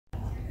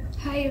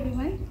Hi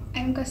everyone, I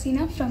am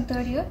Kasina from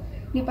third year,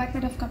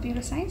 Department of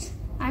Computer Science.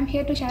 I am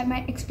here to share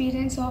my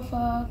experience of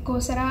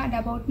Coursera and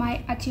about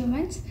my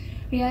achievements.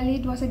 Really,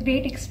 it was a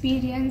great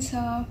experience.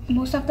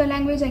 Most of the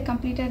language I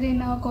completed in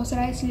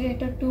Coursera is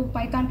related to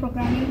Python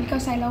programming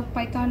because I love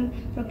Python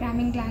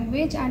programming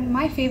language. And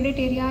my favorite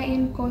area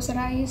in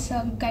Coursera is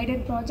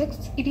guided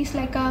projects. It is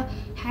like a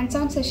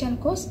hands-on session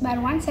course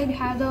where one side you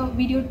have the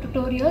video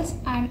tutorials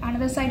and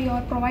another side you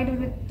are provided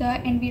with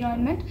the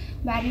environment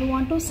where you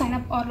want to sign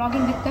up or log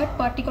in with that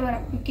particular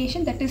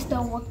application, that is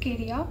the work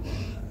area.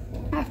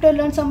 After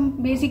learning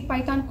some basic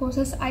Python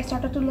courses, I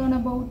started to learn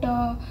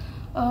about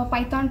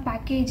Python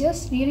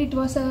packages. Really, it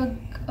was a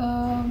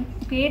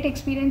great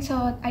experience.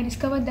 I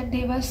discovered that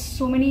there were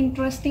so many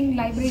interesting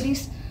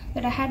libraries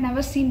that I had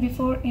never seen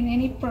before in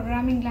any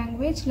programming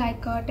language,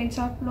 like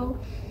TensorFlow,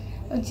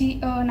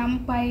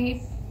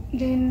 NumPy,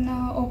 then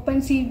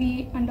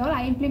OpenCV and all.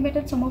 I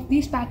implemented some of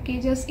these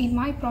packages in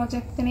my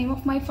project. The name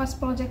of my first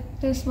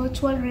project is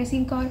Virtual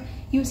Racing Car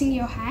Using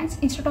Your Hands.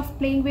 Instead of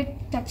playing with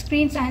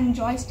touchscreens and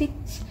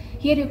joysticks,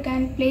 here you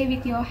can play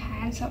with your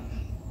hands.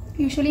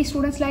 Usually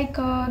students like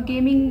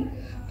gaming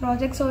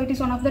projects, so it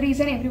is one of the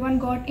reason everyone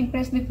got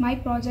impressed with my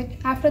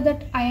project. After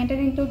that, I entered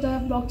into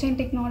the blockchain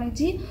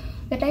technology.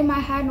 That time I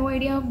had no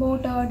idea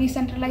about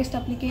decentralized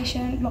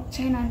application,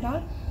 blockchain and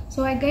all.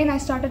 So again, I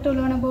started to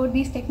learn about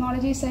these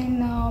technologies in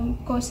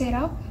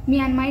Coursera. Me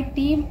and my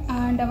team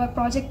and our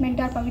project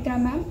mentor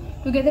Pavitra ma'am,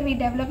 together we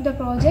developed the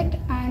project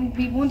and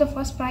we won the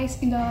first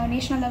prize in the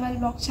national level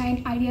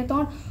blockchain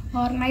Ideathon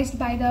organized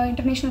by the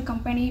international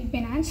company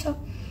Binance.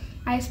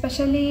 I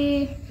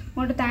especially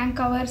want to thank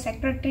our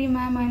secretary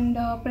ma'am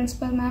and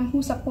principal ma'am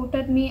who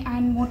supported me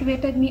and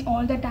motivated me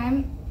all the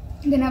time.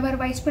 Then our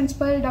vice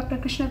principal Dr.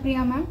 Krishna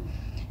Priya ma'am,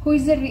 who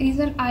is the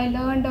reason I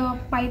learned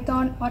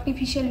Python,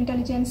 artificial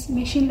intelligence,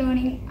 machine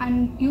learning,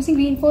 and using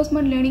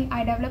reinforcement learning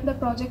I developed the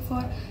project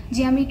for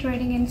GME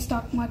trading in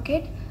stock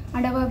market.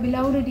 And our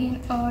beloved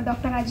dean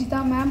Dr.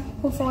 Ajita ma'am,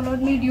 who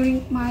followed me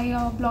during my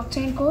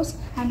blockchain course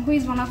and who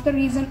is one of the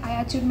reason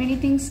I achieved many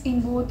things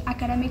in both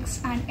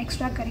academics and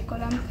extra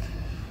curriculum.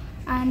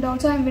 And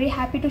also I'm very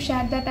happy to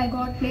share that I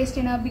got placed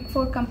in a Big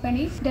Four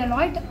company,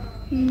 Deloitte.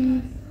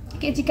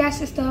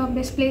 KGCAS is the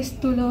best place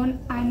to learn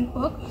and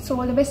work. So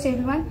all the best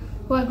everyone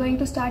who are going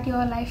to start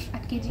your life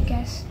at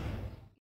KGCAS.